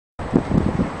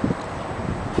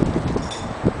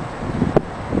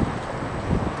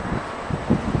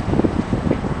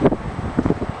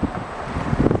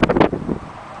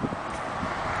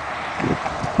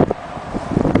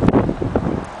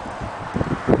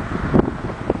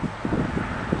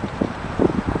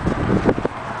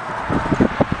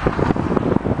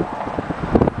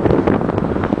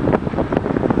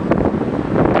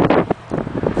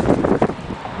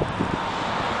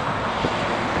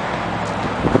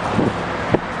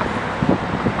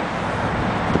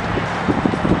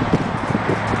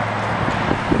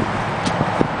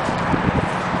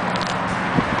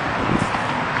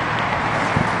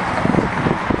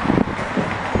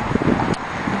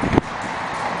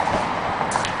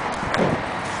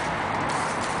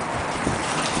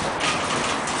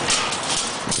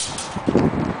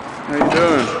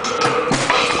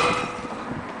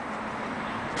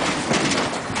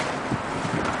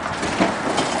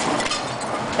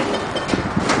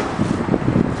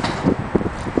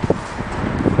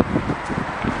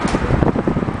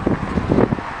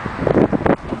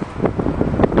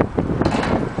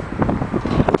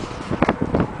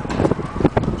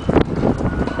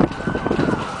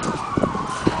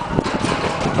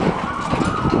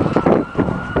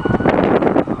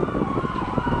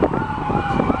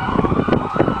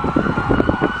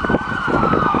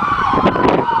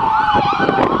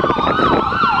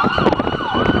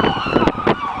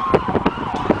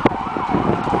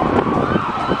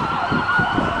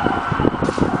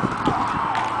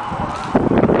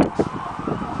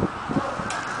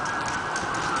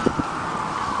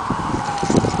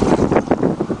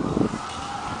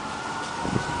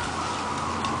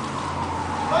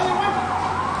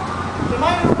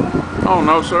Oh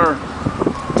no, sir.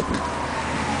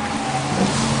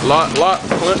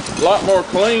 Lot more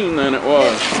clean than it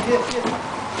was.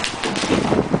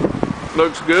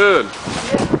 Looks good.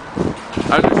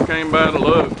 I just came by to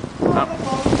look.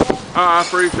 I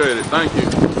appreciate it. Thank you.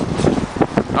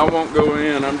 I won't go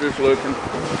in. I'm just looking.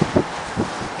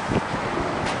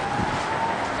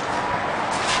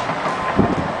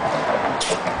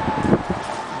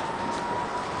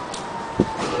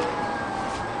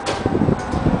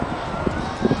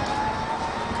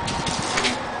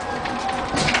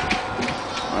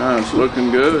 It's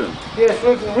looking good. Yeah, it's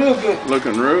looking real good.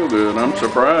 Looking real good. I'm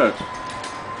surprised.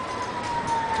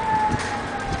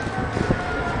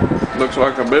 Looks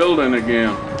like a building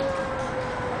again.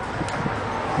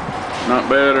 Not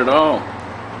bad at all.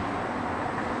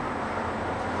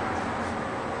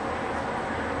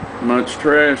 Much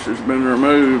trash has been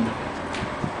removed.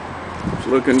 It's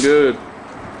looking good.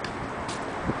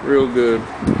 Real good.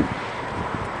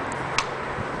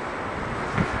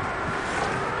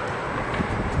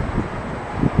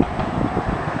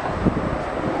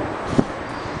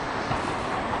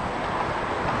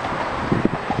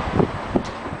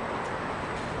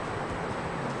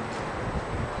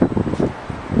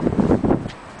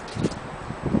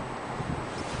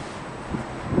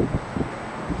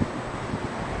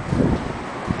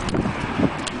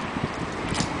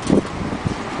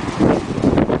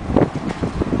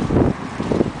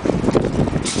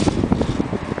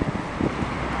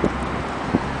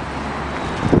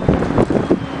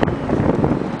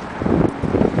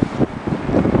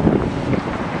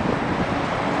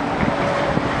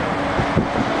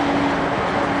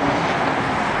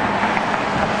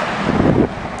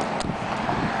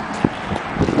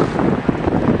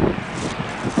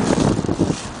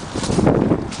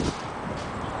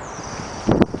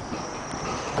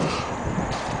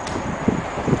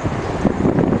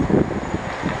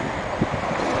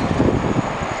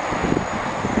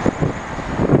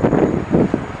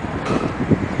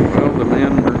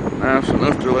 Nice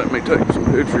enough to let me take some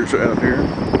pictures out here.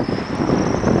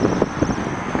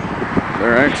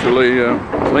 They're actually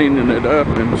cleaning it up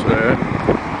inside.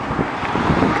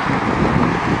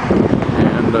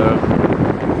 And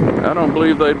I don't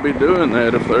believe they'd be doing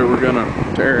that if they were going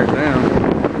to tear it down.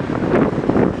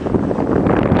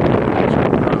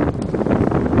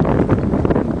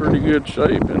 In pretty good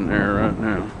shape in there right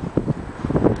now.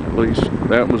 At least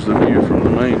that was the view from the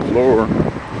main floor.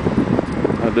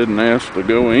 I didn't ask to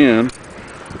go in,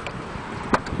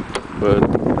 but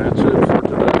that's it for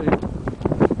today.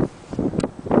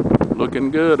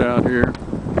 Looking good out here.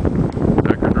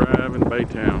 Decker Drive in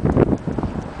Baytown.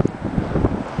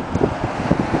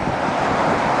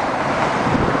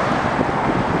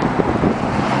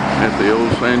 At the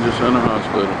old San Jacinto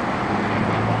Hospital.